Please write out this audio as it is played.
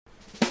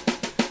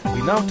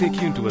We now take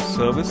you into a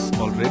service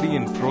already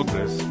in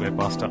progress where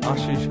Pastor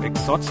Ashish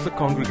exhorts the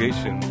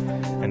congregation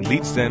and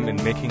leads them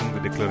in making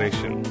the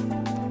declaration.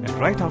 And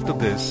right after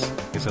this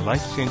is a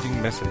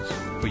life-changing message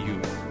for you.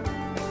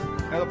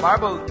 Now the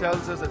Bible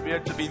tells us that we are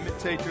to be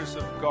imitators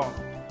of God.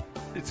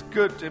 It's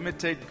good to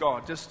imitate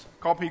God, just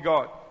copy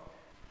God.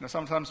 Now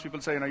sometimes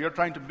people say, you're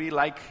trying to be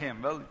like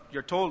Him. Well,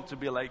 you're told to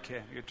be like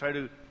Him. You try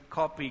to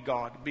copy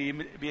God, be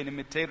an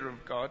imitator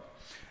of God.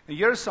 And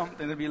here's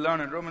something that we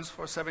learn in Romans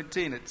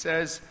 4:17. It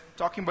says,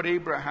 talking about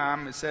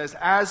Abraham, it says,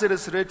 as it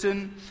is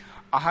written,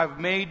 I have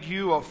made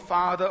you a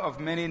father of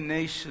many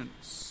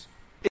nations,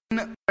 in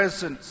the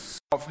presence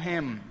of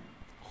Him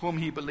whom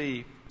he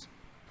believed,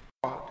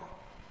 God,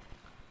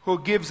 who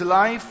gives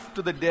life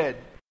to the dead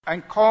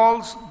and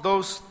calls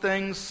those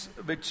things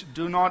which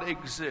do not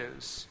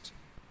exist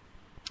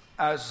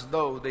as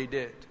though they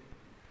did.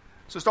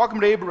 So it's talking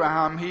about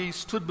Abraham. He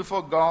stood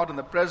before God in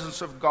the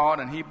presence of God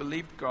and he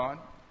believed God.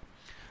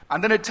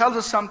 And then it tells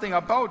us something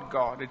about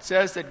God. It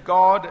says that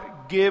God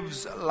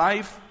gives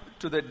life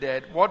to the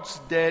dead. What's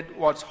dead,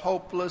 what's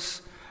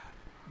hopeless,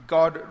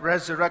 God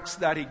resurrects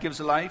that. He gives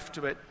life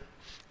to it.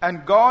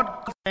 And God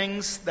calls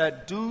things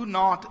that do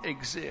not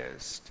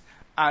exist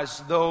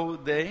as though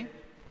they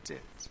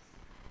did.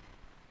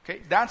 Okay,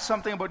 that's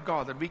something about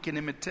God that we can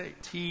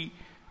imitate. He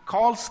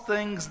calls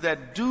things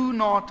that do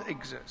not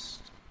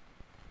exist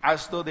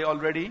as though they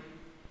already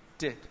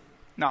did.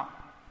 Now,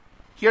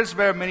 here's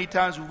where many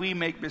times we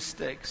make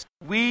mistakes.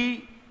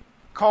 We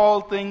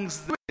call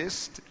things that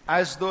exist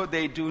as though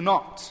they do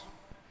not.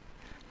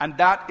 And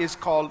that is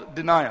called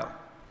denial.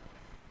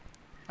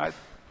 Right?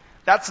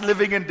 That's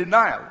living in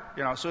denial.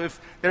 So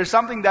if there's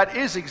something that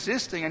is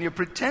existing and you're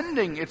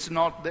pretending it's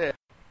not there,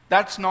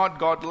 that's not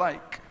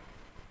God-like.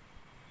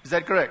 Is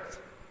that correct?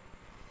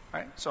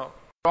 Right? So,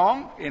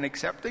 wrong in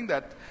accepting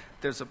that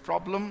there's a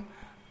problem,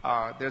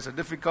 there's a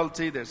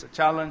difficulty, there's a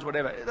challenge,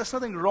 whatever. There's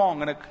nothing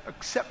wrong in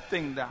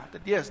accepting that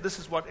yes, this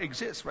is what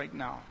exists right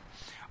now.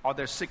 Or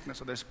there's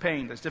sickness, or there's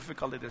pain, there's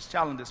difficulty, there's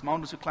challenge, there's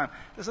mountains to climb.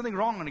 There's nothing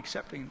wrong in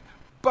accepting.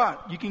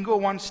 But you can go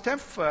one step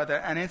further,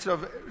 and instead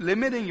of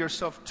limiting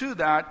yourself to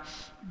that,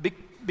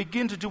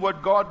 begin to do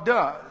what God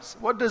does.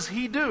 What does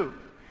He do?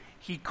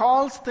 He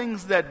calls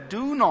things that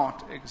do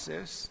not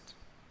exist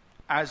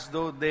as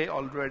though they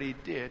already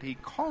did. He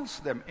calls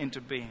them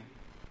into being.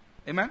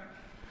 Amen?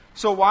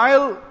 So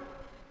while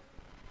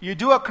you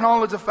do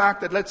acknowledge the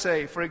fact that, let's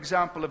say, for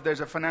example, if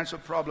there's a financial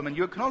problem, and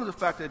you acknowledge the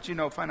fact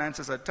that,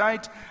 finances are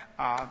tight,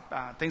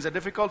 things are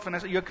difficult,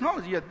 you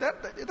acknowledge,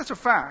 that's a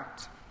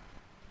fact.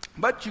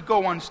 But you go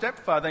one step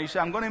further, and you say,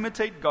 I'm going to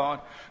imitate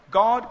God.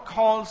 God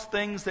calls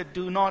things that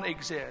do not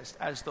exist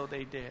as though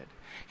they did.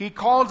 He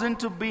calls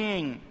into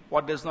being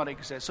what does not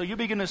exist. So you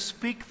begin to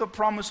speak the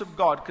promise of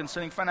God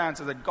concerning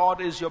finances, that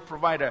God is your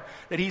provider,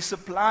 that He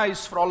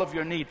supplies for all of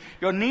your need.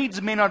 Your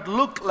needs may not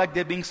look like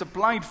they're being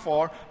supplied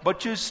for,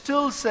 but you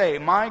still say,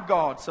 my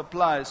God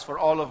supplies for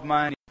all of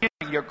my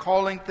needs. You're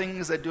calling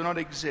things that do not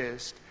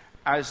exist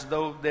as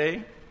though they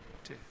did.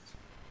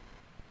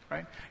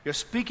 Right? You're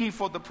speaking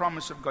for the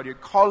promise of God. You're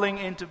calling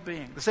into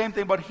being. The same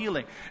thing about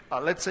healing.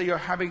 Let's say you're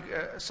having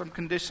some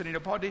condition in your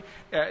body.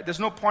 There's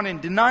no point in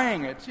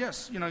denying it.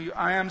 Yes,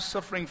 I am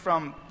suffering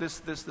from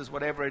this,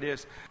 whatever it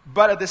is.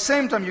 But at the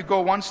same time, you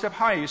go one step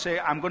higher. You say,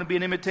 I'm going to be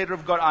an imitator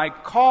of God. I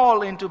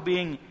call into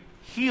being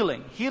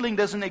healing. Healing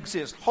doesn't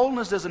exist.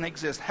 Wholeness doesn't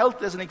exist. Health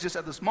doesn't exist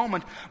at this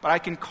moment. But I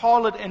can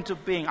call it into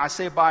being. I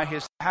say, by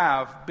His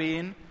have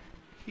been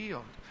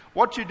healed.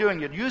 What you're doing,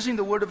 you're using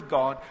the Word of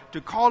God to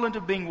call into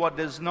being what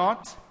does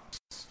not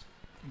exist.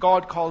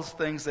 God calls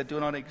things that do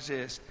not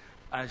exist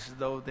as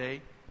though they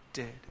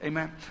did.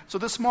 Amen? So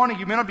this morning,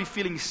 you may not be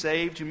feeling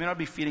saved. You may not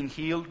be feeling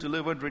healed,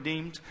 delivered,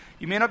 redeemed.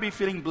 You may not be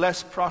feeling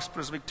blessed,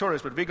 prosperous,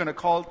 victorious. But we're going to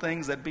call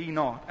things that be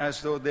not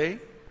as though they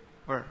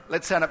were.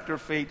 Let's stand up to your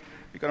feet.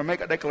 We're going to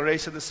make a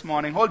declaration this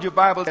morning. Hold your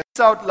Bible.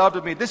 Say out loud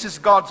with me. This is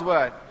God's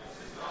Word.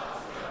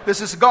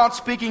 This is God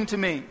speaking to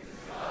me.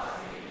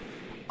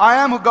 I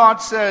am who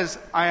God says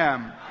I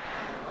am.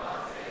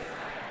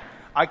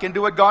 I can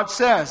do what God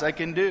says I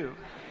can do.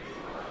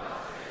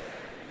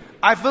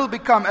 I will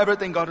become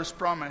everything God has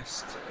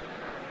promised.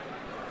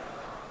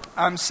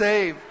 I'm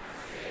saved,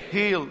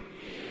 healed,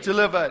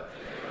 delivered,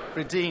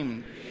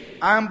 redeemed.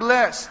 I am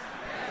blessed,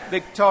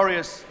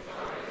 victorious,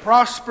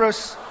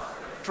 prosperous,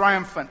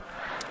 triumphant.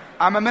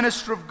 I'm a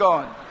minister of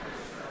God,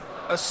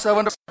 a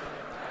servant of God,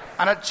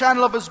 and a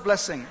channel of His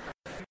blessing.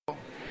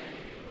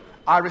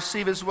 I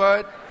receive His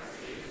word.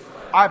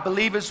 I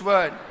believe His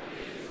word.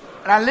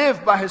 And I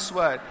live by His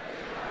word.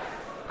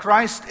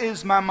 Christ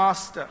is my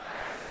master.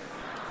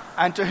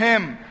 And to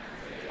Him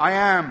I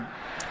am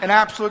in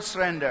absolute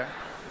surrender.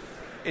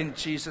 In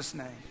Jesus'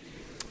 name.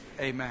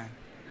 Amen.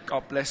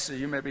 God bless you.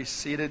 You may be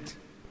seated.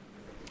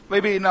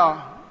 We've been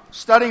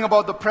studying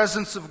about the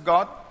presence of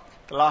God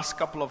the last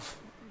couple of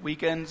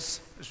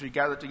weekends as we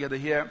gather together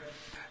here.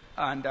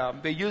 And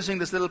we're using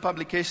this little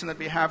publication that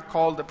we have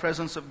called The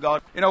Presence of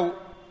God.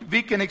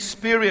 We can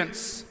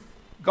experience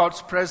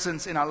God's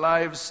presence in our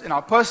lives, in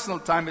our personal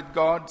time with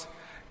God,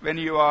 when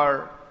you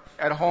are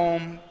at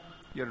home,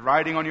 you're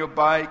riding on your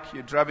bike,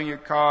 you're driving your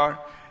car,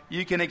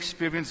 you can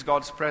experience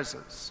God's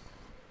presence.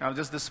 Now,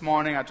 just this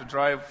morning, I had to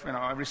drive,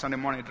 every Sunday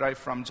morning I drive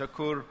from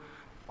Jakur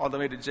all the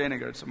way to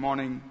Jayanagar. It's a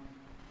morning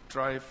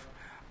drive.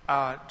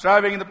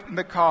 Driving in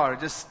the car,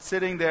 just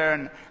sitting there,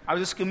 and I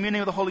was just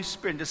communing with the Holy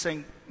Spirit, just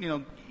saying,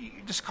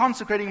 just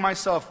consecrating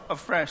myself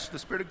afresh to the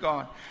Spirit of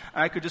God.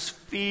 And I could just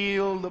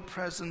feel the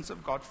presence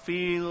of God,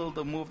 feel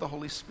the move of the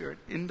Holy Spirit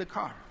in the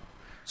car.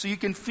 So you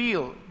can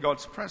feel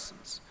God's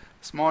presence.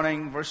 This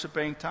morning,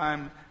 worshiping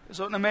time, it was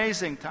an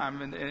amazing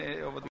time.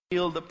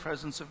 Feel the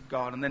presence of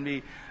God. And then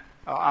we,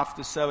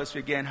 after service, we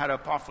again had a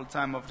powerful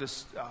time of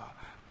just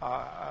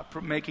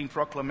making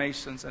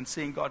proclamations and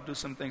seeing God do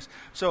some things.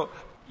 So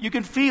you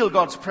can feel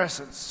God's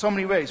presence so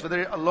many ways,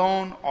 whether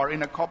alone or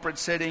in a corporate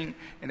setting,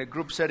 in a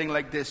group setting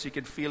like this, you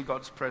can feel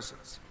God's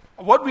presence.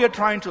 What we are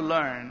trying to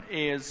learn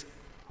is,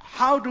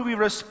 how do we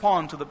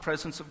respond to the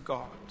presence of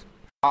God?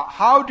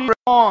 How do you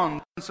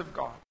respond to the presence of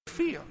God?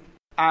 Feel.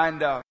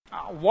 And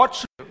what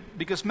should we do?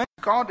 Because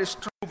God is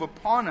to move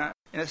upon us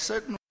in a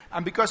certain way.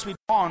 And because we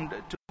respond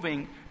to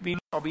moving,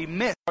 we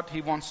miss what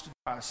He wants to do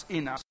us,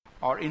 in us,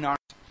 or in our,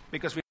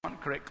 because we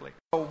respond correctly.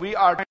 So we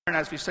are trying,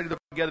 as we study the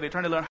together, we're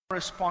trying to learn how to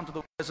respond to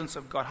the presence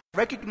of God. How to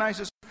recognize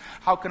this,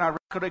 how can I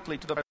react correctly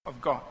to the presence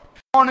of God?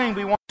 This morning,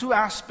 we want two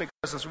aspects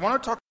of this. We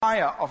want to talk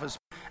fire of His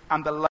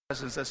and the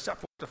presence. That's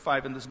chapter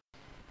 5 in this.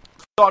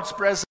 God's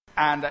presence,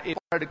 and it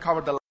wanted to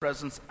cover the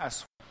presence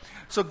as well.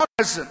 So God's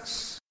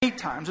presence, many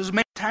times, is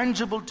made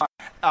tangible to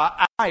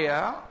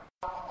fire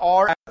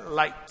or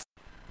light.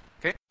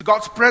 Okay?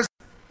 God's presence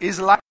is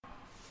like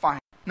fire.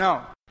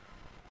 Now,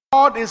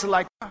 God is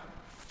like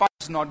fire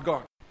is not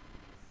God.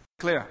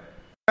 Clear?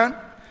 And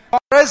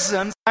God's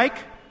presence like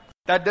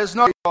that does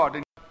not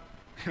God.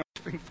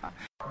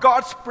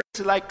 God's presence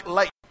is like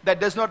light that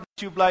does not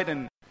tube light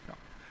and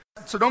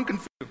so don't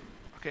confuse.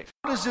 Okay.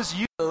 God is just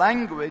using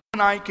language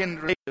and I can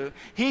relate.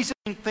 He's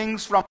saying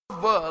things from the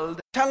world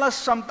that tell us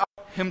something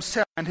about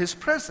Himself and His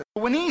presence.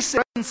 When He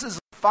says presence is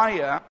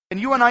fire, and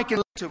you and I can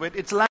relate to it,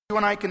 it's language you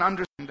and I can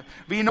understand.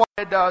 We know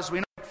what it does, we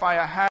know what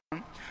fire has,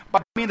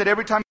 but I mean that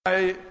every time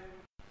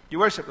you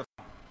worship the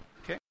fire.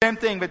 Okay? Same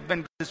thing with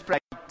when God is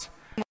present.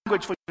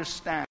 Language for you to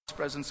understand His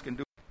presence can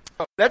do.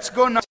 So let's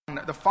go now.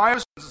 The fire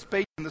is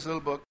page in this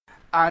little book.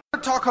 And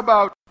we'll talk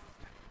about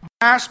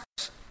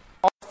aspects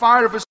of the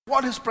fire of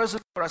what His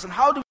presence for us, and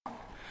how do we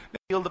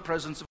feel the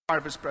presence of fire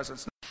of His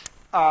presence.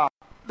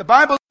 The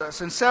Bible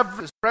says in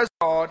several presence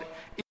God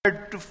is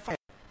to fire.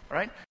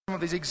 Right? Some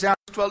of these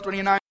examples,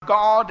 12:29,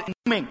 God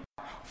in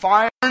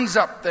fire burns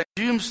up, that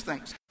consumes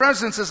things.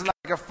 Presence is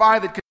like a fire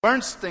that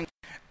burns things.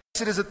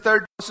 It is a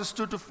third verses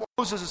 2-4.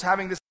 Moses is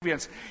having this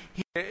experience.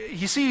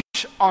 He sees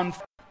on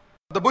fire.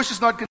 The bush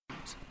is not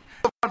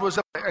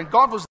consumed.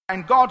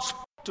 God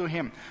spoke to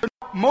him.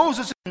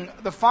 Moses,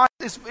 the fire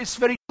is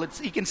very,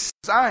 he can see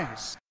his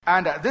eyes.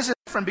 And this is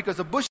different because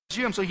the bush is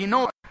consumed, so he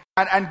knows.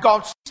 And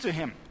God speaks to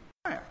him.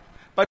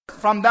 But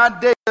from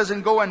that day, he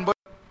doesn't go and burn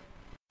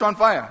on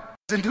fire.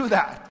 He doesn't do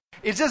that.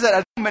 It's just that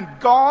at the moment,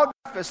 God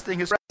manifesting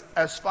His presence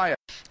as fire.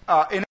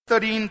 In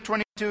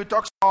 13:22, it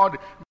talks about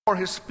for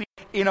His speech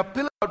in a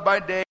pillar by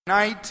day,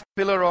 night,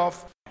 pillar of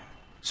fire.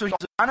 So He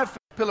was a manifest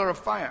pillar of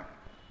fire.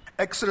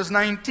 Exodus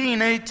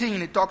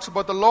 19:18, it talks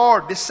about the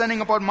Lord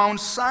descending upon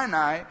Mount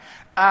Sinai,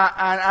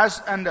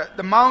 and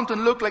the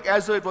mountain looked like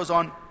as though it was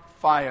on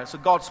fire. So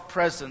God's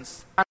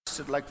presence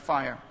manifested like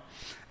fire.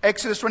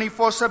 Exodus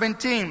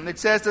 24:17, it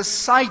says the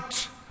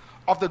sight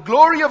of the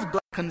glory of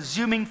God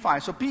consuming fire.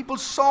 So people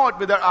saw it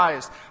with their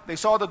eyes. They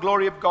saw the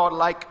glory of God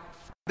like.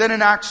 Then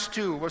in Acts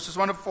 2, verses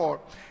 1-4,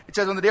 it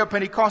says on the day of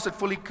Pentecost had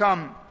fully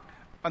come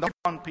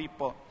on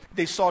people.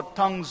 They saw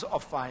tongues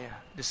of fire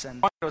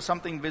descend. There was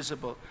something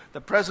visible.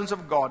 The presence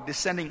of God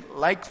descending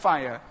like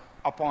fire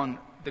upon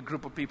the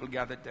group of people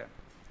gathered there.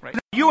 Right?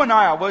 You and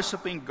I are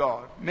worshiping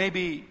God,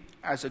 maybe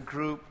as a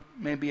group,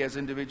 maybe as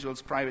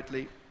individuals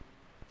privately.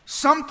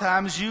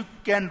 Sometimes you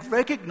can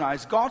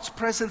recognize God's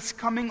presence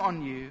coming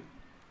on you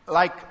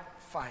like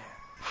fire.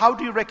 How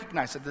do you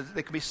recognize it?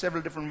 There could be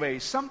several different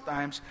ways.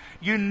 Sometimes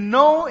you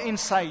know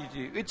inside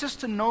you, it's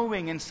just a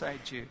knowing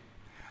inside you,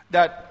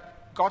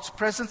 that God's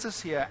presence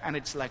is here and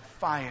it's like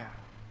fire.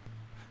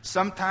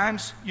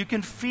 Sometimes you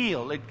can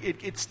feel,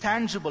 it's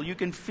tangible, you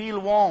can feel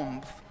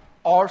warmth,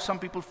 or some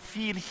people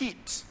feel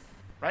heat.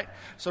 Right?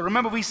 So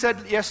remember we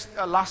said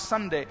last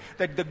Sunday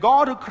that the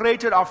God who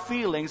created our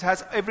feelings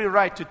has every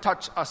right to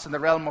touch us in the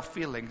realm of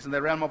feelings, in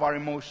the realm of our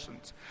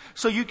emotions.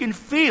 So you can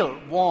feel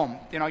warm.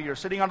 You're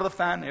sitting under the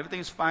fan,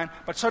 everything is fine,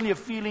 but suddenly you're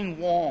feeling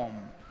warm.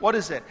 What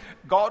is it?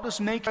 God is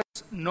making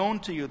us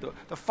known to you,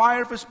 the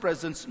fire of His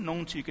presence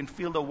known to you. You can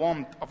feel the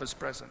warmth of His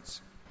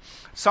presence.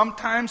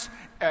 Sometimes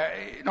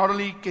not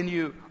only can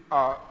you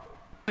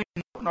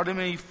not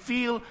only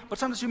feel, but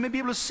sometimes you may be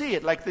able to see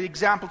it, like the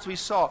examples we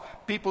saw.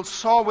 People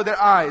saw with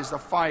their eyes the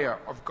fire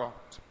of God.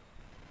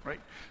 Right?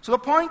 So the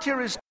point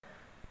here is,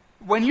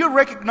 when you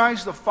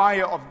recognize the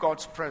fire of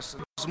God's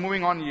presence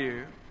moving on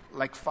you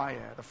like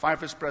fire, the fire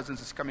of His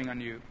presence is coming on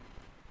you,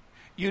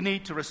 you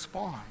need to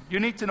respond. You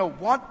need to know,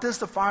 what does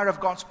the fire of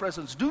God's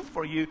presence do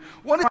for you?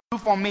 What does it do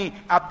for me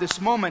at this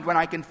moment when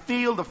I can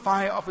feel the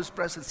fire of His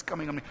presence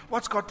coming on me?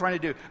 What's God trying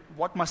to do?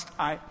 What must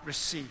I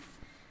receive?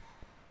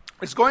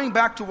 It's going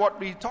back to what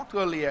we talked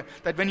earlier,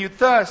 that when you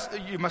thirst,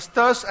 you must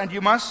thirst and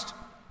you must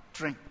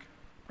drink.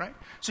 Right?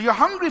 So you're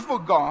hungry for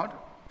God.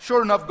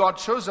 Sure enough, God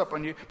shows up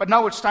on you. But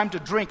now it's time to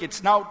drink.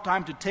 It's now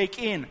time to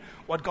take in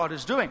what God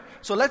is doing.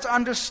 So let's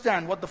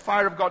understand what the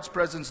fire of God's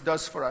presence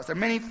does for us. There are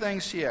many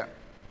things here.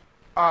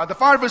 The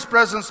fire of His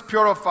presence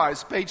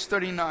purifies, page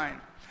 39.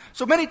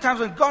 So many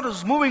times when God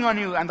is moving on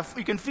you and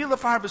you can feel the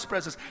fire of His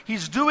presence,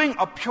 He's doing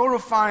a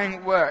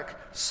purifying work.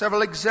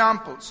 Several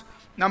examples.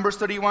 Numbers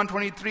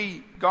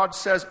 31:23, God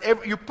says,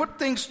 you put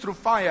things through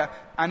fire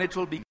and it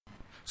will be.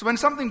 So when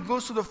something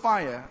goes through the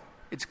fire,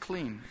 it's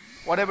clean.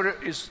 Whatever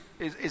is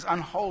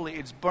unholy,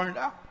 it's burned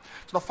out.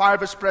 So the fire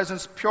of His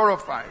presence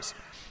purifies.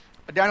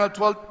 Daniel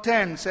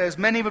 12:10 says,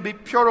 many will be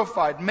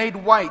purified, made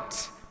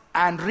white,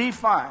 and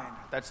refined.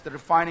 That's the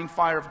refining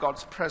fire of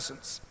God's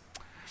presence.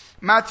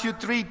 Matthew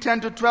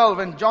 3:10-12,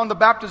 when John the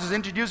Baptist is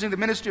introducing the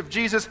ministry of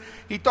Jesus,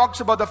 he talks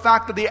about the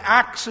fact that the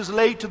axe is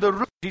laid to the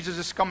root. Jesus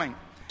is coming.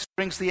 He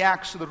brings the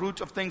axe to the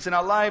root of things in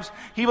our lives.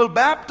 He will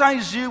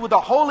baptize you with the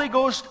Holy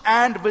Ghost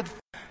and with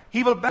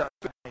He will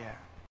baptize fire.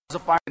 As the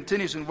fire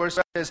continues in verse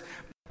 5, says,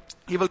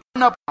 He will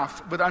burn up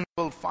with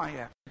unquenchable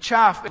fire. The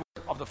chaff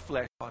of the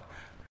flesh, God,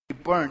 be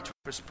burnt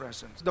with His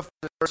presence. The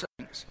first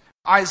things.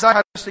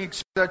 Isaiah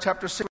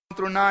chapter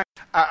 6-9.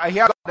 He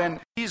has God and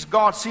sees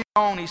God, sees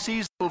down, he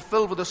sees people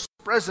filled with His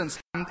presence,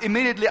 and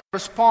immediately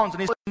responds,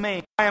 and he says,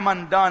 "Me, I am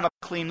undone of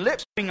clean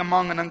lips, being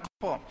among an unclean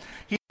people."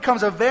 He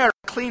becomes aware of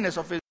the cleanness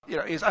of his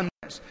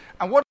uncleanness.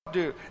 And what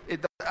do?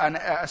 It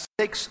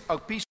takes a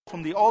piece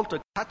from the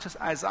altar, touches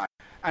Isaiah,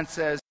 and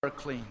says, "You're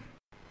clean."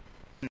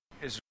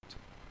 Is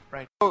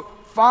right. So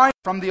fire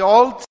from the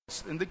altar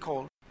in the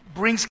cold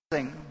brings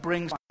cleansing,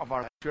 brings of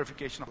our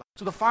purification of life.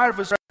 So the fire of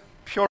His presence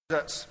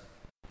purifies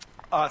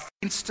us.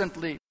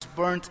 Instantly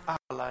burnt our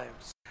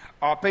lives.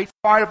 Our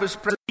fire of His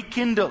presence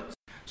rekindles.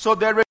 So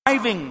they're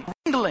reviving,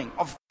 rekindling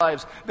of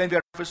lives when we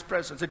are in His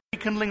presence. A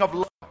rekindling of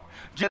love.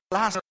 The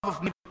last love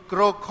of many will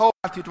grow cold.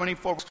 Matthew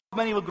 24.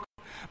 Many will grow.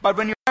 But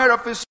when you're aware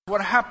of His,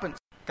 what happens?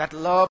 That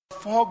love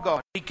for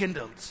God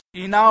rekindles.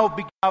 You now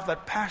begin to have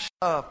that passion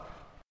of.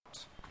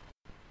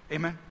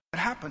 Amen. That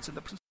happens in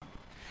the presence.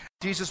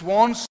 Jesus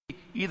wants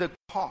either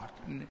hot,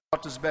 and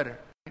hot is better.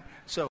 Right?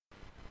 So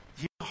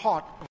He's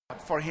hot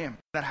for Him.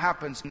 That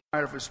happens in the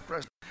fire of His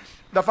presence.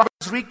 The fire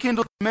is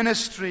rekindled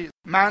ministry,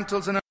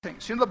 mantles, and other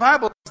things. You know, the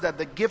Bible says that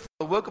the gift,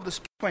 the work of the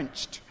Spirit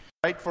quenched.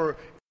 Right? For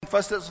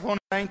 1 Thessalonians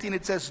 19,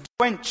 it says,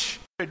 quench.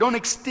 Don't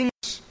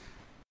extinguish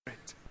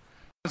it.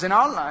 Because in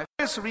our life,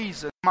 various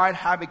reasons might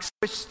have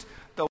extinguished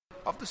the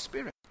work of the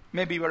Spirit.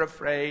 Maybe we're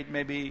afraid,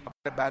 maybe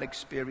a bad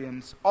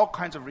experience, all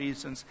kinds of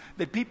reasons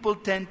that people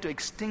tend to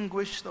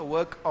extinguish the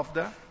work of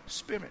the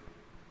Spirit.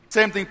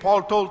 Same thing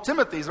Paul told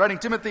Timothy. He's writing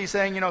Timothy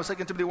saying, 2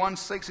 Timothy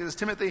 1:6, he says,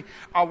 Timothy,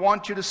 I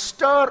want you to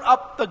stir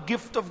up the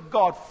gift of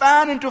God.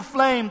 Fan into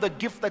flame the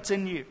gift that's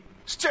in you.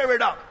 Stir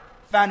it up.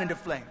 Fan into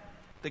flame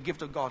the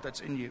gift of God that's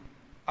in you.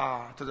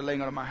 To the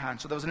laying on of my hand.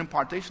 So there was an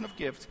impartation of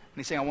gifts, and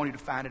he's saying, I want you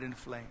to fan it into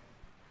flame.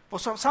 For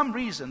some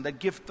reason, that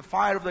gift, the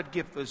fire of that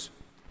gift was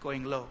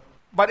going low.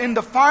 But in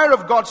the fire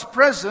of God's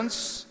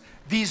presence,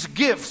 these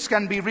gifts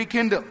can be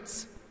rekindled.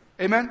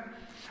 Amen?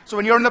 So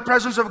when you're in the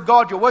presence of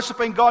God, you're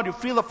worshiping God, you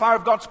feel the fire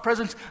of God's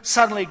presence,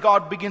 suddenly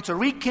God begins to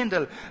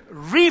rekindle,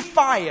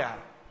 refire,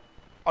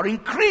 or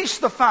increase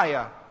the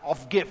fire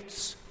of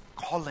gifts,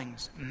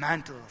 callings,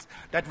 mantles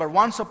that were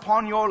once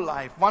upon your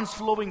life, once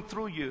flowing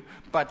through you,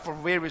 but for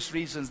various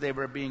reasons they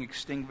were being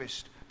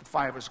extinguished. The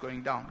fire was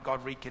going down.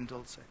 God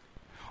rekindles it.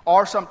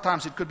 Or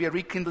sometimes it could be a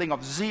rekindling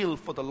of zeal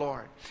for the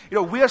Lord.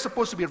 We are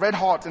supposed to be red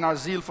hot in our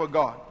zeal for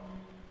God.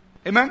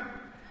 Amen?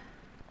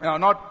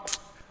 Not,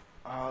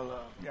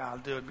 I'll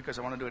do it because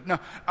I want to do it. No,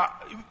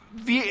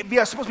 we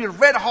are supposed to be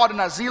red hot in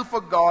our zeal for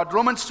God.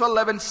 Romans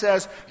 12:11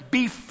 says,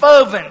 be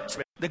fervent.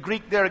 The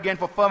Greek there again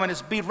for fervent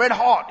is be red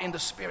hot in the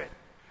Spirit.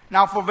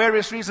 Now for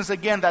various reasons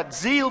again, that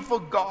zeal for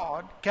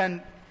God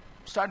can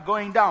start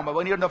going down. But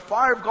when you're in the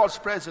fire of God's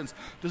presence,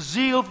 the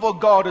zeal for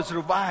God is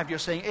revived. You're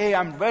saying, hey,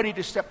 I'm ready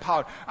to step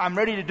out. I'm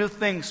ready to do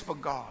things for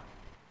God.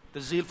 The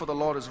zeal for the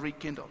Lord is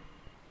rekindled.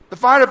 The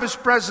fire of His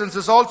presence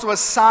is also a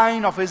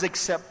sign of His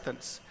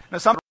acceptance. Now,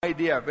 some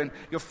idea when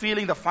you're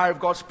feeling the fire of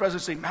God's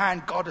presence, saying,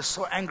 man, God is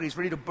so angry, He's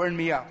ready to burn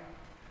me up.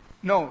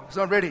 No, He's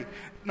not ready.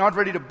 Not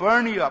ready to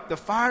burn you up. The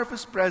fire of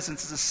His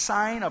presence is a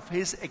sign of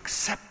His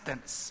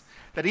acceptance.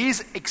 That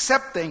He's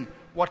accepting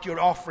what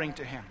you're offering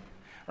to Him.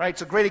 Right?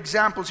 So great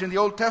examples in the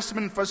Old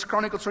Testament, 1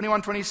 Chronicles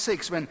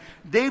 21:26, when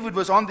David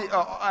was on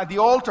at the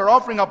altar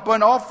offering up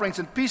burnt offerings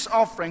and peace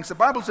offerings, the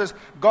Bible says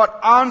God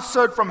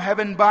answered from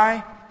heaven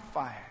by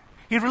fire.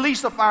 He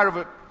released the fire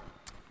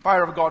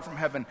of God from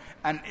heaven,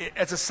 and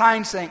it's a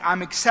sign saying,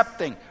 I'm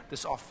accepting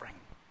this offering.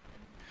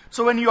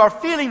 So when you are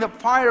feeling the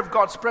fire of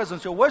God's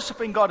presence, you're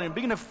worshiping God and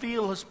begin to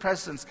feel His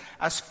presence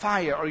as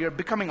fire, or you're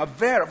becoming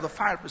aware of the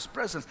fire of His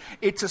presence,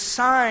 it's a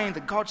sign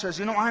that God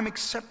says, I'm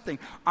accepting,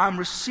 I'm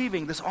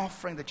receiving this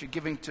offering that you're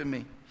giving to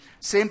me.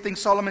 Same thing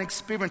Solomon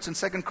experienced in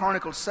 2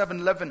 Chronicles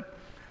 7:11,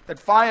 that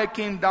fire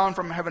came down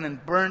from heaven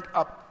and burnt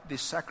up the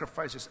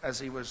sacrifices as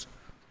he was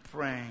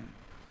praying.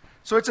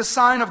 So it's a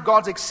sign of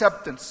God's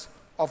acceptance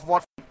of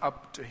what's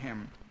up to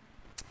Him.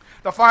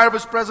 The fire of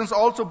His presence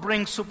also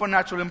brings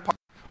supernatural empowerment.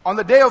 On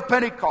the day of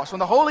Pentecost, when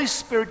the Holy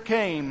Spirit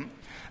came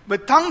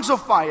with tongues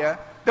of fire,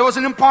 there was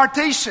an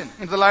impartation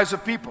into the lives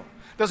of people.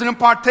 There was an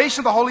impartation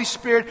of the Holy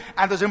Spirit,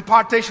 and there's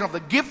impartation of the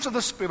gifts of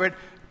the Spirit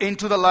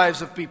into the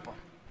lives of people.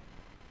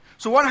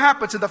 So what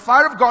happens in the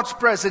fire of God's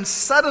presence,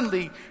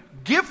 suddenly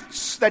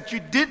gifts that you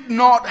did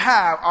not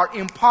have are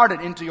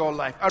imparted into your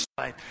life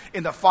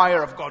in the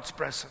fire of God's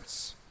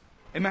presence.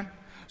 Amen?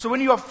 So when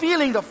you are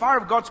feeling the fire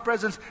of God's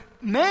presence,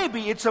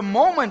 maybe it's a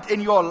moment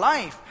in your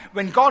life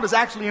when God is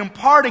actually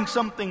imparting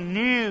something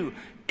new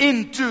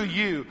into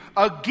you.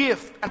 A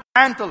gift, a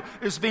mantle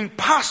is being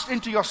passed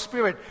into your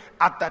spirit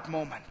at that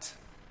moment.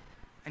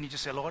 And you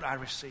just say, Lord, I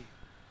receive.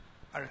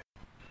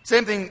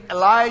 Same thing,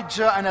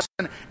 Elijah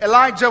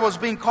was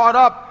being caught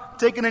up,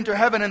 taken into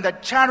heaven in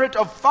that chariot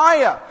of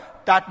fire.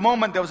 That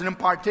moment there was an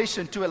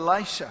impartation to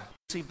Elisha.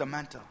 Receive the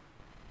mantle.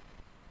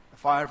 The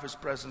fire of His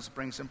presence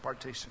brings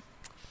impartation.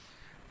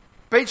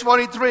 Page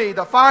 43,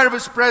 the fire of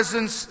His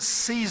presence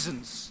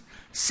seasons.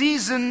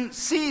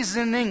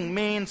 Seasoning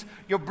means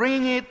you're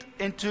bringing it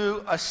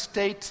into a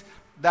state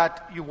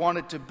that you want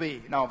it to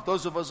be. Now,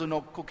 those of us who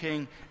know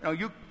cooking,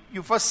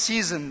 you first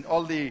season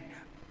all the,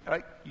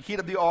 right? You heat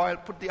up the oil,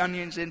 put the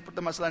onions in, put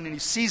the masala in, and you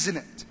season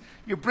it.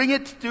 You bring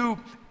it to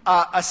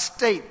a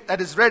state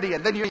that is ready,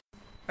 and then you,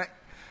 right?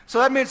 So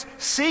that means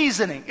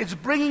seasoning. It's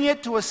bringing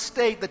it to a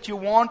state that you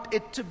want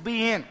it to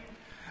be in.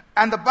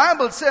 And the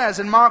Bible says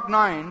in Mark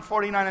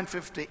 9:49 and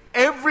 50,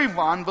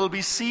 everyone will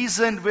be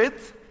seasoned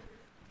with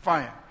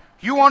fire.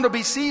 You want to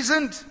be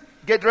seasoned?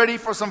 Get ready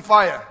for some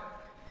fire.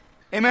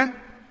 Amen?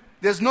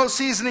 There's no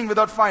seasoning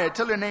without fire.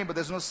 Tell your neighbor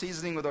there's no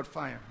seasoning without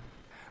fire.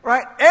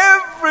 Right?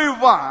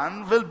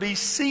 Everyone will be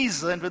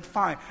seasoned with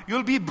fire.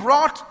 You'll be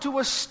brought to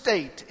a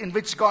state in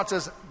which God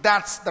says,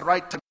 that's the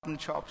right mutton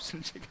chops.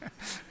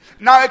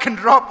 Now I can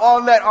drop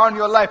all that on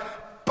your life.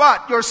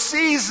 But you're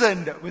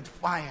seasoned with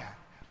fire.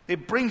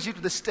 It brings you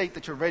to the state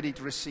that you're ready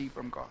to receive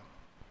from God.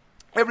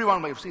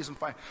 Everyone will have seasoned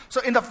fire.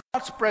 So in the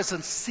God's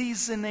presence,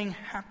 seasoning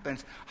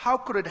happens. How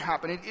could it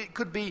happen? It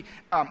could be,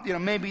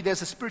 maybe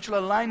there's a spiritual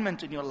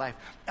alignment in your life.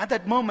 At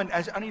that moment,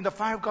 as in the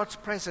fire of God's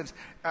presence,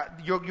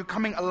 you're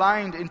coming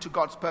aligned into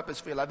God's purpose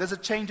for your life. There's a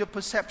change of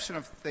perception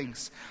of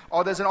things.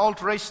 Or there's an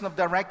alteration of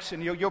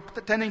direction. You're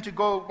tending to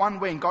go one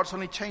way and God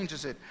suddenly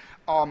changes it.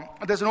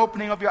 There's an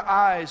opening of your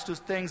eyes to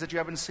things that you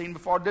haven't seen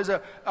before. There's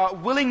a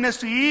willingness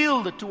to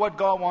yield to what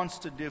God wants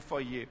to do for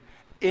you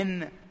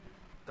in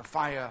the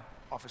fire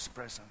of His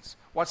presence.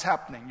 What's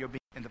happening? You're being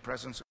in the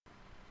presence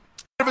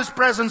of His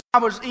presence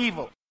covers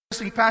evil.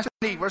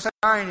 Verse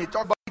 9, he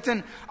talked about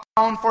Satan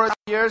around for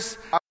years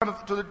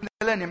to the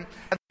millennium.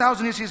 And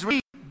 1,000 years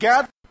he's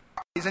gathered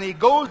and he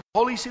goes to the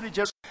holy city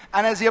Jerusalem.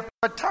 And as he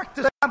attacked,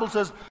 the Bible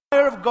says, the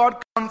fire of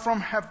God comes from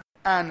heaven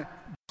and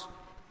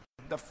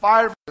the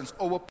fire of presence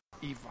overpower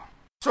evil.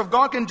 So if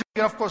God can do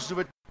it, of course do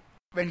it.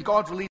 When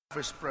God releases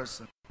His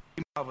presence,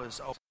 He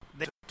covers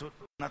they do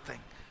nothing.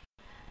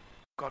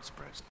 God's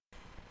presence.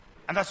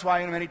 And that's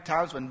why many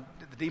times when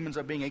the demons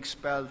are being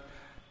expelled,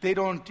 they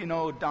don't,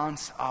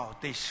 dance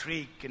out. They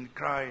shriek and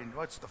cry. And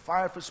what's the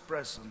fire of His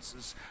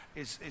presence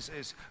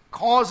is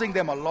causing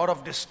them a lot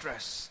of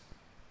distress.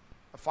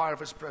 The fire of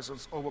His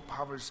presence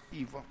overpowers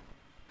evil.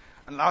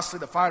 And lastly,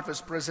 the fire of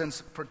His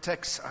presence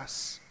protects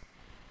us.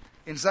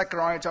 In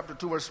Zechariah chapter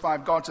 2 verse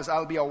 5, God says,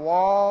 I'll be a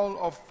wall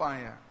of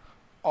fire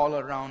all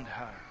around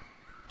her.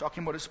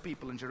 Talking about His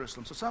people in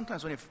Jerusalem. So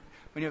sometimes when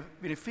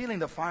you're feeling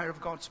the fire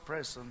of God's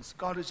presence,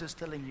 God is just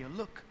telling you,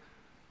 look,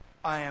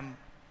 I am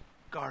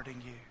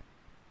guarding you.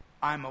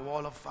 I'm a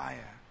wall of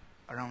fire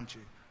around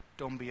you.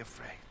 Don't be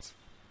afraid.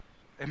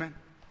 Amen?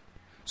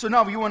 So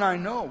now you and I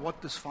know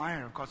what this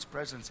fire of God's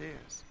presence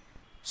is.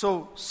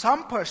 So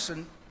some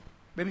person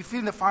may be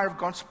feeling the fire of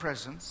God's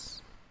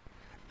presence,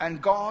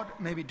 and God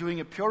may be doing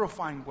a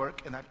purifying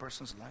work in that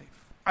person's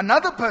life.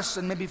 Another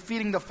person may be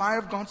feeling the fire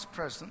of God's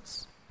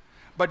presence,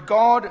 but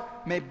God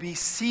may be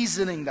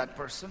seasoning that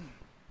person,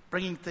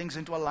 bringing things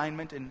into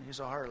alignment in his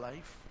or her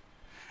life.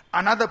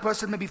 Another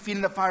person may be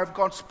feeling the fire of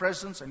God's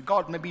presence, and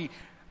God may be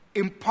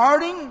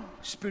imparting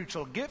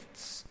spiritual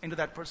gifts into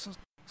that person.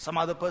 Some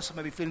other person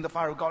may be feeling the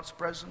fire of God's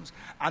presence.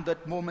 At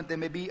that moment, there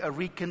may be a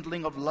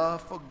rekindling of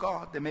love for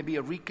God. There may be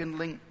a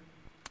rekindling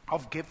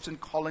of gifts and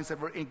callings that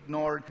were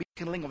ignored,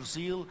 rekindling of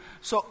zeal.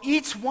 So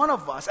each one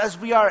of us, as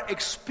we are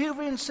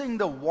experiencing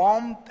the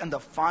warmth and the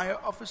fire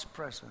of His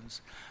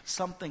presence,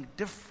 something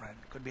different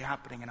could be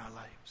happening in our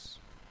lives.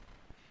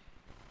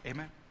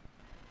 Amen?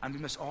 And we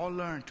must all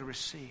learn to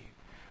receive.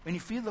 When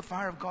you feel the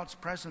fire of God's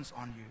presence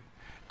on you,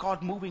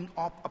 God moving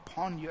up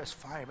upon you as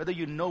fire. Whether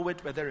you know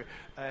it, whether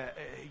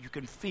you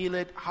can feel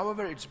it,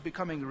 however it's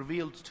becoming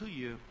revealed to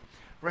you,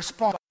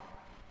 respond.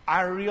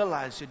 I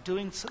realize you're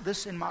doing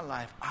this in my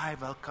life. I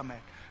welcome it.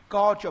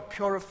 God, you're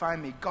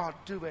purifying me. God,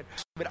 do it.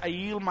 But I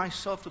yield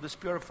myself to this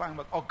purifying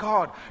work. Oh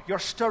God, you're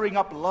stirring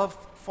up love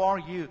for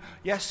you.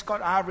 Yes, God,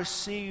 I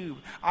receive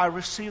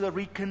the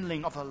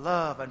rekindling of a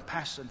love and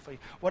passion for you.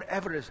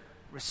 Whatever it is,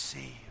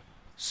 receive.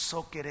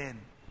 Soak it in.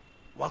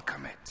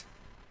 Welcome it.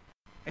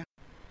 And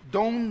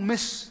don't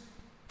miss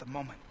the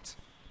moment.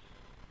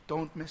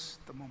 Don't miss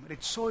the moment.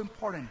 It's so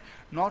important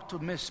not to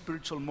miss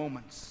spiritual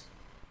moments.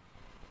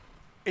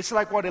 It's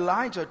like what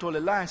Elijah told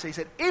Elisha. He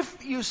said,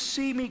 if you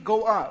see me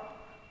go up,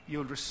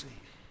 you'll receive.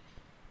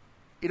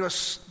 It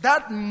was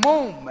that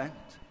moment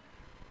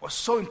was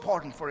so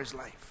important for his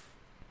life.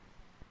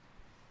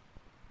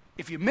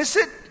 If you miss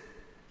it,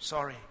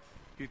 sorry,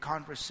 you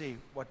can't receive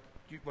what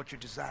you're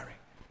desiring.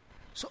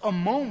 So a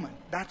moment,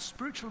 that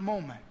spiritual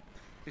moment,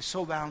 is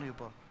so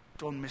valuable.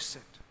 Don't miss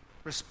it.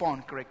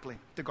 Respond correctly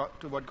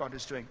to what God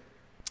is doing.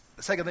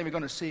 The second thing we're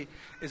going to see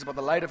is about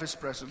the light of His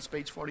presence,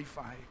 page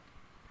 45.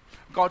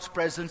 God's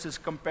presence is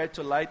compared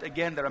to light.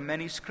 Again, there are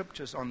many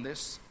scriptures on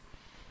this.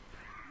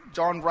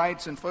 John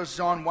writes in 1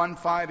 John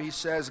 1:5, he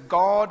says,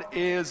 God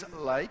is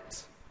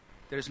light.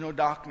 There is no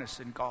darkness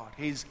in God.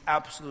 He's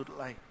absolute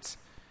light.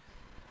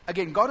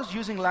 Again, God is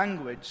using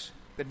language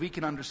that we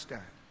can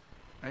understand.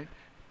 Right?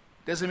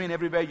 Doesn't mean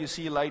everywhere you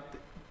see light,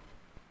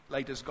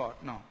 light is God.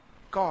 No.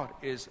 God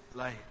is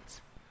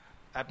light.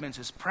 That means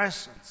His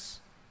presence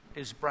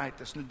is bright.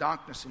 There's no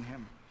darkness in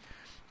Him.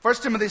 1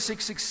 Timothy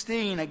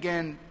 6:16,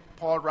 again,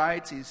 Paul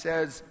writes, he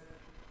says,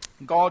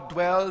 God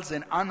dwells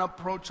in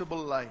unapproachable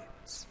light.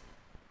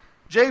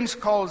 James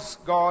calls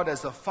God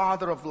as the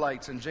Father of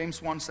lights in James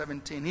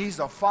 1:17. He's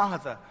the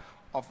Father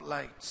of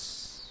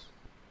lights.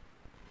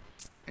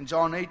 In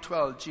John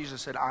 8:12,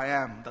 Jesus said, I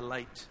am the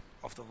light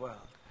of the world.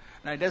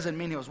 Now, it doesn't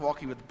mean He was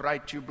walking with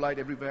bright tube light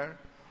everywhere.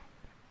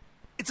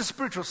 It's a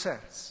spiritual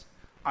sense.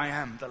 I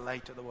am the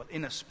light of the world.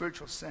 In a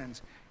spiritual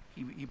sense,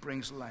 He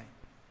brings light.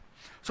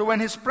 So when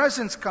His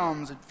presence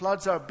comes, it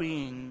floods our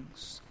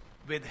beings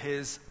with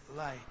His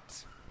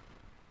light.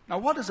 Now,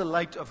 what does the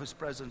light of His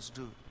presence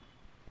do?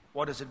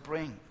 What does it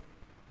bring?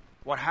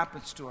 What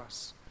happens to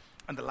us?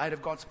 And the light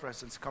of God's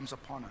presence comes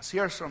upon us.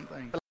 Here's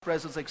something. The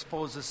presence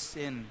exposes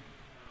sin.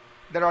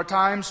 There are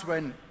times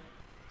when,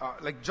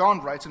 like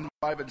John writes in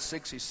 5 and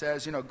 6, he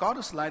says, God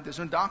is light, there's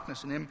no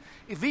darkness in Him.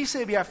 If we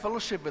say we have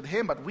fellowship with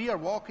Him, but we are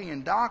walking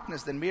in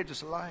darkness, then we are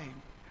just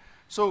lying.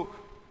 So,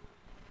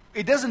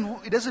 it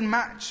doesn't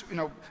match.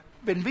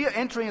 When we are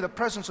entering the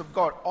presence of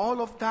God,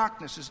 all of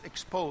darkness is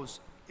exposed,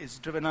 is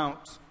driven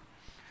out.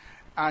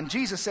 And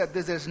Jesus said,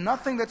 there's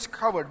nothing that's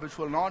covered which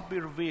will not be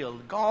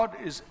revealed. God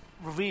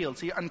reveals.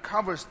 He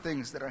uncovers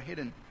things that are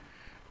hidden.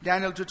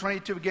 Daniel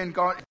 2:22 again,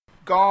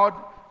 God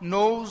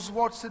knows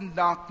what's in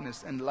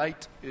darkness and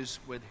light is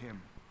with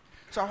Him.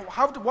 So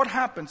what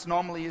happens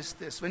normally is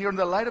this. When you're in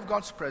the light of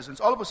God's presence,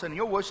 all of a sudden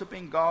you're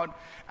worshiping God,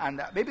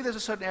 and maybe there's a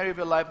certain area of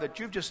your life that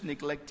you've just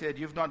neglected,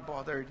 you've not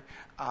bothered,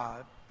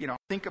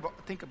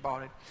 think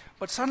about it.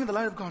 But suddenly the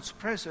light of God's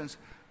presence,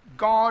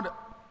 God's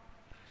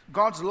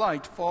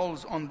light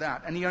falls on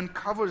that, and He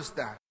uncovers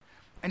that.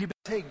 And you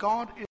say,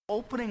 God is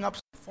opening up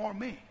for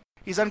me.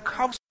 He's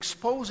uncovering,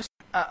 exposes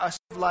a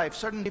life,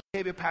 certain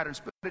behavior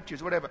patterns,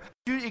 attitudes, whatever.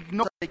 You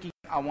ignore thinking,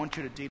 I want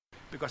you to deal with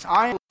it, because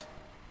I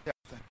that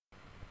thing.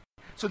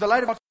 So the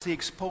light of God, He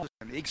exposes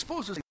them. He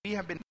exposes them. We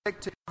have been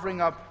covering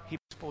up, He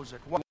exposes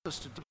it. What wants us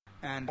to do?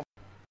 And the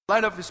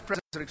light of His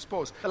presence is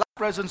exposed. The light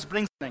of His presence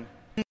brings things.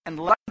 And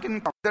light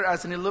can come either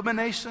as an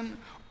illumination,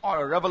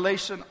 or a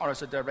revelation, or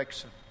as a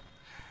direction.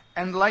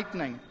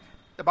 Enlightening.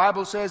 The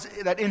Bible says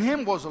that in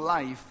Him was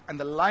life, and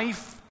the light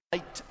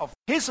of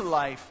His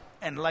life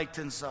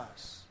enlightens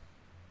us.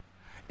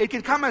 It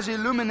can come as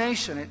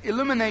illumination.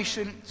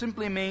 Illumination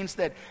simply means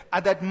that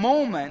at that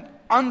moment,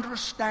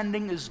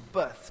 understanding is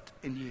birthed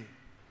in you.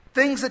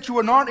 Things that you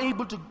were not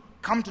able to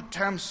come to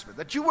terms with,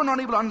 that you were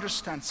not able to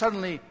understand,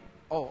 suddenly,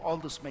 all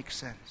this makes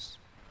sense.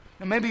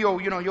 Now maybe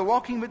you're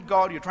walking with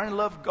God, you're trying to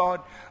love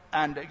God,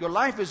 and your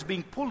life is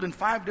being pulled in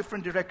 5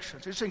 different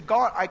directions. You're saying,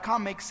 God, I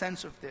can't make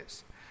sense of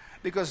this.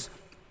 Because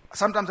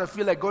sometimes I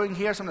feel like going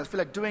here, sometimes I feel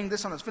like doing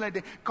this, sometimes I feel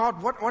like God,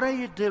 what are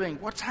you doing?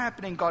 What's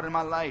happening, God, in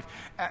my life?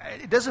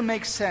 It doesn't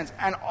make sense.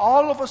 And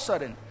all of a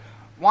sudden,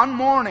 one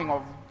morning,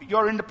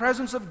 you're in the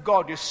presence of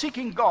God, you're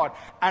seeking God,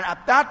 and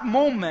at that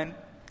moment,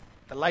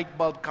 the light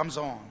bulb comes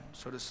on,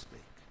 so to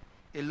speak.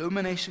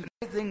 Illumination,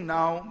 everything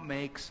now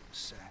makes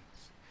sense.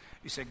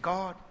 You say,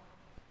 God,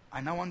 I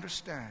now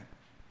understand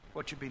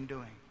what you've been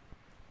doing.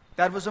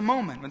 That was a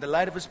moment when the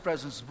light of His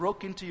presence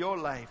broke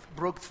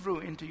through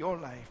into your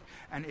life,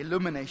 and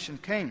illumination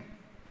came.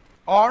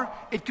 Or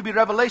it could be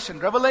revelation.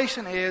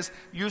 Revelation is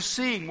you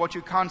seeing what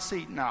you can't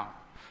see now.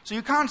 So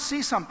you can't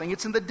see something,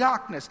 it's in the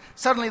darkness.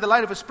 Suddenly the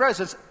light of His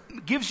presence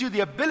gives you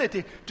the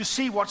ability to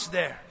see what's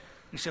there.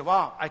 You say,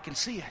 wow, I can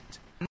see it.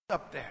 It's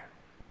up there.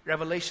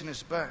 Revelation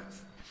is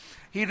birth.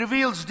 He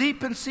reveals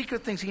deep and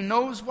secret things. He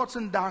knows what's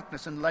in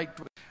darkness and light.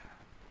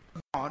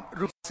 God,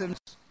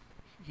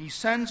 He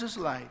sends His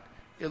light,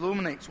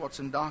 illuminates what's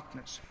in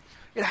darkness.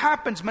 It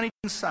happens many times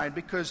inside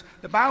because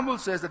the Bible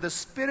says that the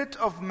spirit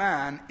of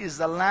man is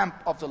the lamp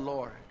of the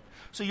Lord.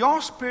 So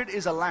your spirit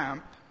is a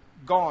lamp,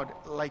 God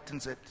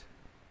lightens it.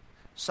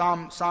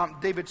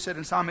 David said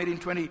in Psalm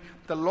 18:20,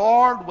 the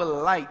Lord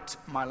will light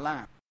my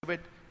lamp. David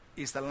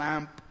is the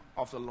lamp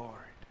of the Lord.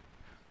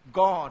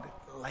 God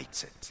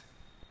lights it.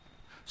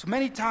 So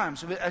many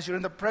times, as you're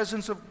in the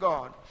presence of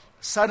God,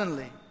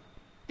 suddenly,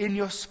 in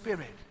your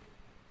spirit,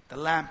 the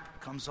lamp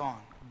comes on.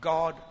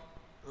 God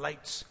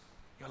lights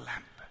your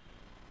lamp.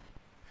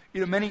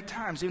 Many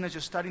times, even as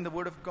you're studying the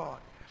Word of God,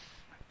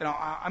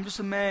 I'm just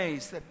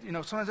amazed that,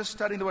 sometimes just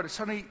studying the Word,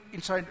 suddenly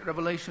inside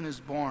revelation is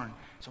born.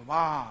 So,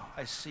 wow,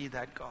 I see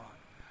that God.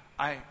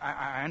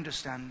 I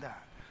understand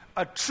that.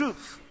 A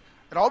truth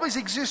that always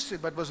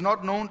existed but was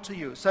not known to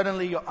you.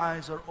 Suddenly your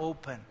eyes are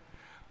open.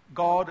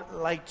 God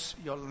lights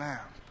your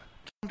lamp.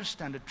 You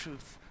understand a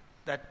truth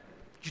that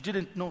you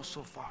didn't know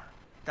so far.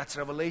 That's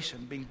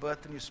revelation being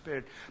birthed in your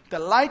spirit. The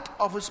light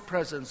of His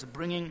presence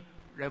bringing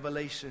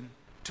revelation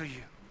to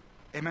you.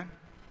 Amen?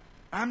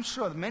 I'm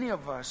sure that many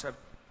of us have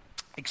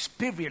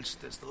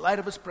experienced this, the light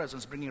of His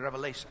presence bringing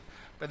revelation,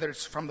 whether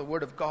it's from the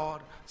Word of God,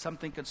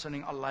 something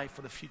concerning our life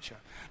for the future.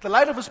 The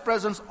light of His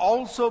presence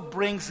also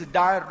brings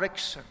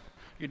direction.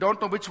 You don't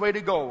know which way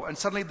to go, and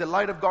suddenly the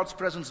light of God's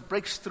presence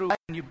breaks through,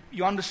 and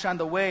you understand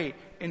the way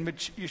in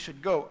which you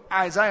should go.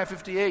 Isaiah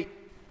 58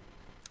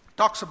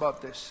 talks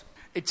about this.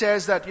 It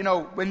says that,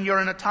 when you're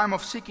in a time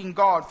of seeking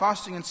God,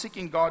 fasting and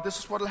seeking God, this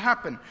is what will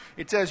happen.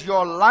 It says,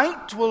 your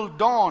light will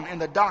dawn in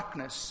the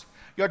darkness.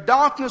 Your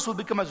darkness will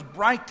become as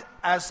bright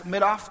as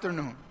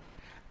mid-afternoon.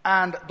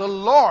 And the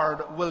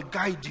Lord will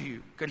guide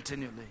you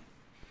continually.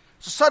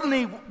 So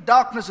suddenly,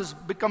 darkness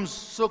becomes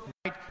so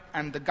bright,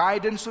 and the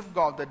guidance of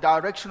God, the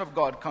direction of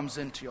God comes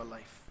into your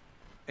life.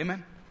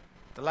 Amen?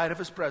 The light of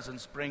His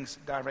presence brings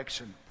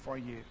direction for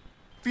you.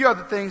 Few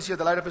other things here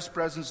the light of His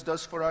presence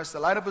does for us. The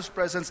light of His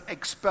presence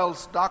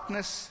expels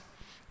darkness.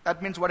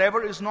 That means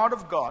whatever is not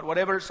of God,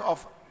 whatever is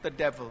of the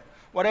devil,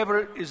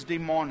 whatever is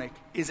demonic,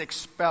 is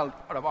expelled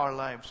out of our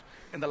lives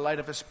in the light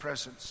of His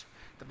presence.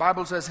 The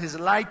Bible says His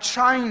light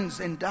shines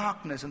in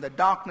darkness, and the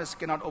darkness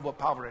cannot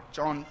overpower it.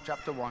 John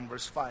chapter 1,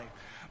 verse 5.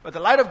 But the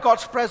light of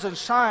God's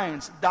presence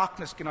shines,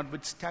 darkness cannot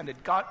withstand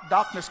it.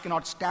 Darkness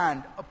cannot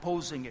stand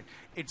opposing it.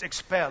 It's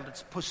expelled,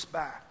 it's pushed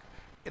back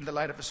in the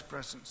light of His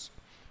presence.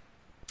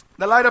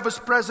 The light of His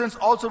presence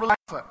also will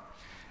offer.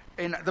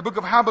 In the book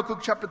of Habakkuk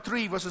chapter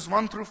 3, verses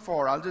 1 through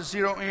 4, I'll just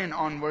zero in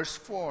on verse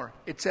 4.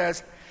 It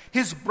says,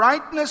 His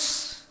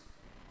brightness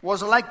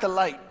was like the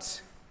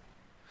light.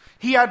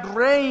 He had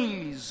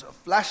rays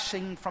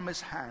flashing from His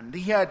hand.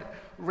 He had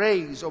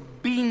rays or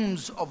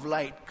beams of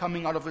light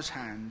coming out of His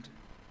hand.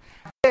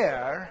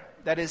 There,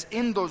 that is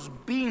in those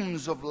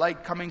beams of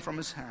light coming from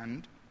His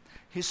hand,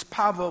 His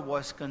power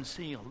was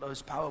concealed, or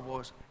His power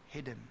was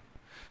hidden.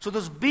 So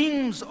those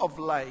beams of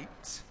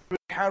light were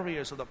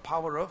carriers of the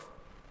power of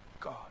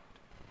God.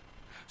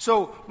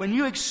 So when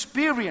you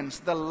experience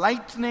the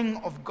lightning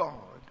of God,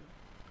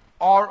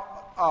 or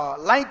a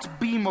light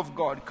beam of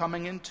God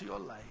coming into your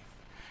life,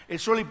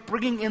 it's really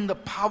bringing in the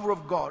power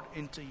of God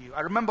into you.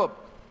 I remember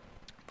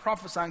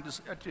prophesying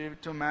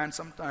to a man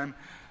sometime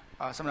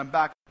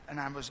back, and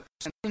I was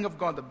saying of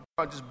God, the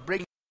God just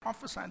breaking,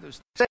 prophesying those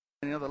things.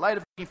 The light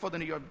of being forth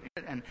into your,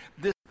 and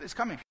this is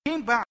coming. He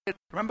came back,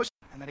 remember,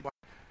 and then he got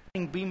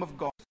beam of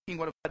God,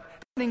 beam of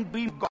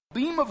God,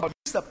 beam of God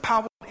is the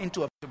power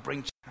into to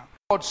bring change.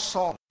 God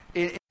saw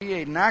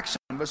in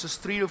action, verses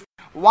 3 to 4,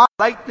 one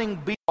lightning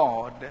beam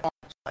of God on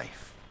His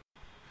life.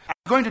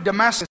 Going to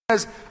Damascus, it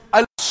says,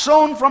 I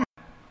shone from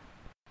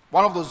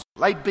one of those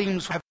light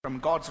beams from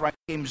God's right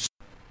came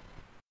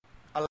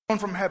alone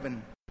from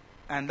heaven,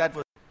 and that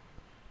was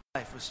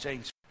life was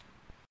changed.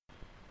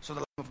 So the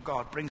light of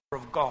God brings the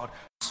power of God,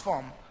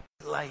 transform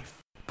life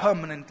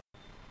permanently.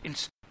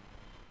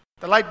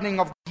 The lightning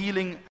of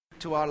healing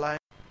to our life.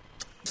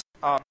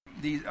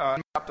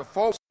 Chapter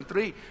 4 and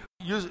 3,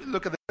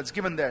 look at it's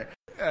given there.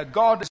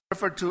 God is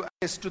referred to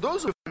as to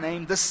those who are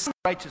named the Son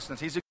of Righteousness.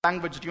 He's a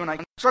language that you and I.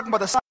 He's talking about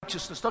the Son of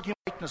Righteousness, talking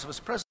about the brightness of His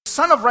presence.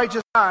 Son of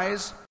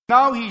Righteousness.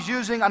 Now He's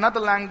using another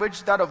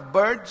language, that of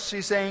birds.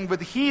 He's saying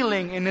with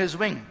healing in His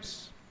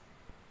wings.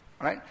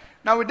 All right?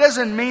 Now it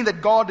doesn't mean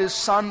that God is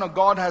sun or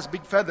God has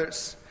big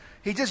feathers.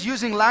 He's just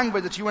using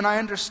language that you and I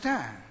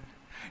understand.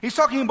 He's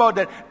talking about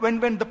that when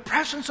the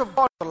presence of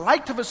God, the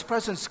light of His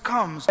presence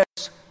comes,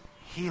 there's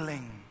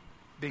healing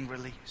being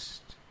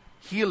released.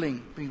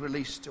 Healing being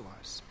released to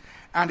us.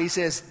 And He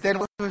says, then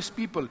to His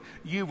people,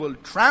 you will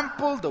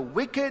trample the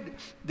wicked,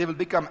 they will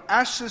become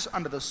ashes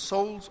under the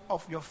soles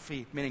of your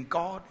feet. Meaning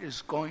God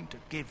is going to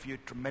give you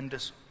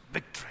tremendous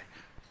victory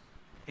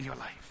in your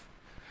life.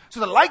 So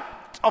the light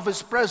of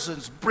His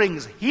presence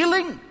brings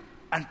healing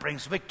and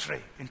brings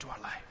victory into our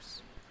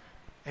lives.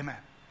 Amen.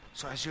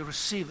 So as you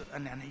receive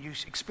and you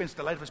experience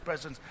the light of His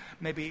presence,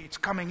 maybe it's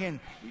coming in.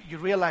 You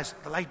realize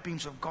the light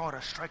beams of God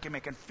are striking.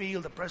 You can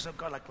feel the presence of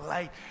God like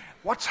light.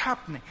 What's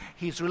happening?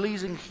 He's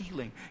releasing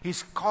healing.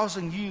 He's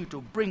causing you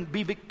to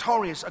be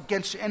victorious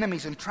against your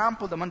enemies and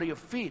trample them under your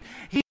feet.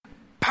 He has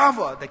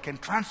power that can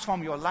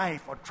transform your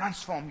life or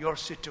transform your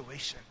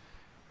situation.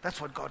 That's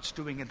what God's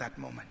doing in that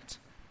moment.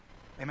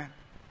 Amen.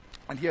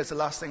 And here's the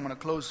last thing I want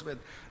to close with.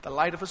 The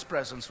light of His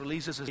presence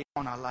releases His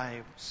on our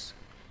lives.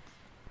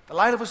 The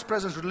light of His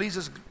presence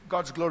releases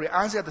God's glory.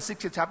 Isaiah, the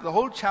 60th chapter, the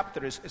whole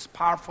chapter is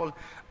powerful.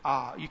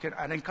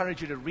 I'd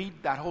encourage you to read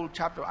that whole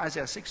chapter of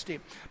Isaiah 60.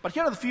 But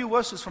here are the few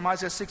verses from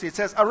Isaiah 60. It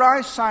says,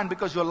 "Arise, shine,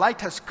 because your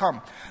light has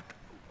come."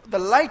 The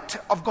light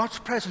of God's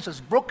presence has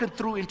broken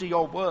through into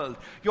your world.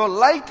 Your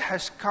light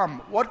has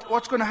come.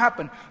 What's going to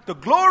happen? The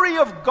glory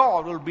of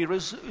God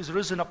is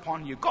risen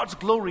upon you. God's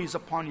glory is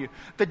upon you.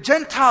 The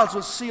Gentiles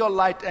will see your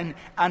light, and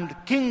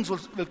kings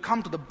will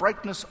come to the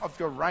brightness of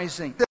your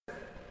rising.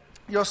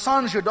 Your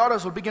sons, your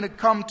daughters will begin to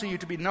come to you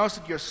to be nursed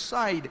at your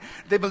side.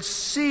 They will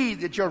see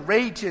that you're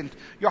radiant.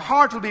 Your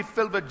heart will be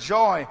filled with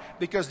joy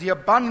because the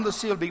abundance of the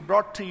sea will be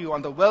brought to you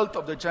and the wealth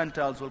of the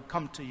Gentiles will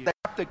come to you. The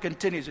chapter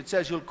continues. It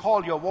says you'll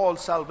call your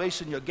walls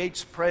salvation, your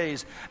gates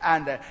praise.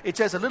 And it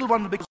says a little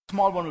one will become a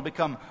small one will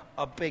become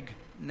a big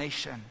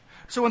nation.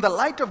 So when the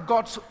light of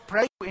God's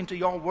praise into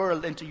your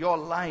world, into your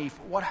life,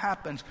 what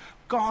happens?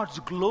 God's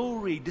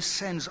glory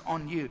descends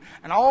on you.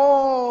 And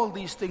all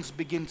these things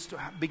begin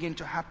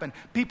to happen.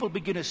 People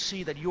begin to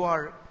see that you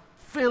are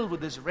filled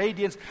with this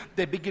radiance.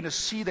 They begin to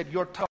see that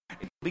you're tough.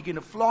 They begin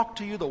to flock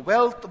to you. The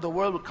wealth of the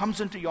world comes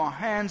into your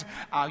hands.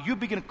 You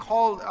begin to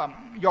call,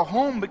 your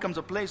home becomes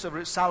a place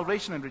of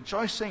salvation and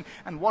rejoicing.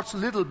 And what's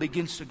little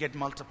begins to get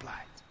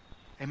multiplied.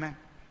 Amen.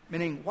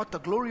 Meaning what the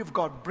glory of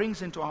God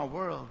brings into our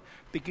world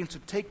begins to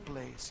take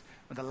place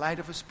when the light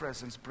of His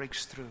presence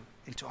breaks through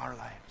into our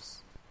lives.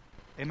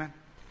 Amen.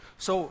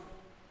 So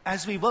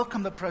as we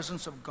welcome the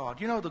presence of God,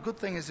 the good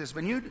thing is this.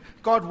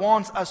 God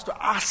wants us to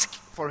ask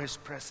for His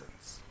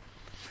presence.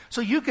 So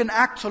you can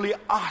actually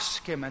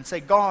ask Him and say,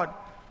 God,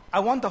 I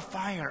want the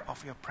fire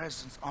of your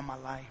presence on my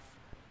life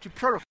to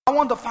purify. I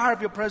want the fire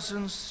of your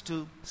presence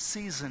to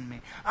season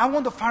me. I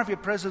want the fire of your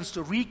presence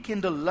to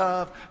rekindle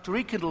love, to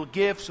rekindle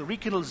gifts, to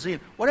rekindle zeal.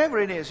 Whatever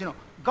it is,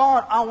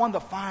 God, I want the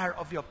fire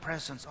of your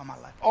presence on my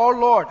life. Oh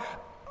Lord,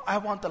 I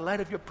want the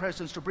light of your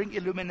presence to bring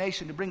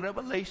illumination, to bring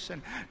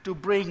revelation, to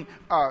bring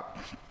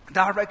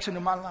direction to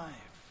my life.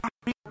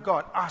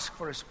 God, ask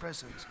for His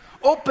presence.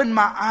 Open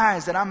my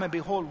eyes that I may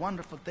behold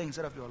wonderful things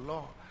out of your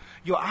law.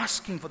 You're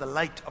asking for the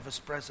light of His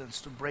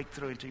presence to break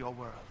through into your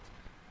world.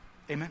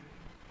 Amen.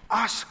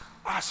 Ask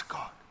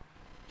God.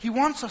 He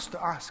wants us to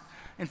ask.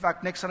 In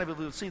fact, next Sunday we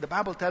will see, the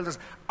Bible tells us,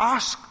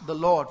 ask the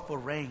Lord for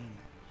rain.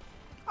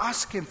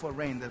 Ask Him for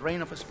rain, the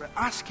rain of His presence.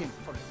 Ask Him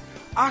for it.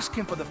 Ask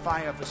Him for the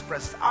fire of His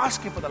presence.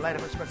 Ask Him for the light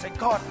of His presence. Say,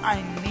 God,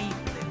 I need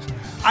this.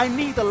 I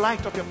need the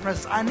light of your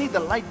presence. I need the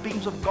light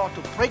beams of God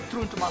to break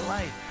through into my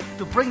life,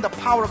 to bring the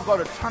power of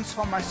God to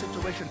transform my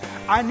situation.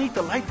 I need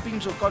the light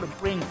beams of God to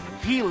bring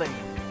healing.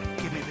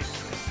 Give me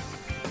victory.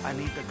 I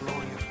need the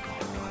glory of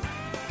God in my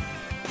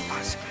life.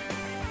 Ask Him.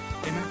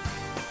 Amen.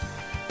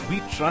 We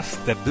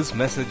trust that this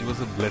message was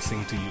a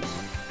blessing to you.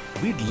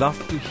 We'd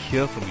love to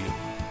hear from you.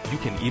 You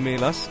can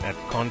email us at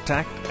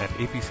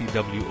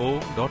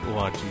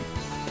contact@apcwo.org.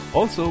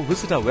 Also,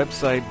 visit our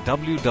website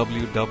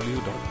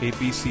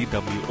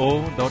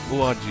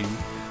www.apcwo.org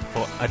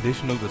for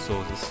additional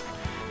resources.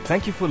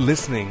 Thank you for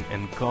listening,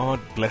 and God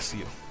bless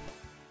you.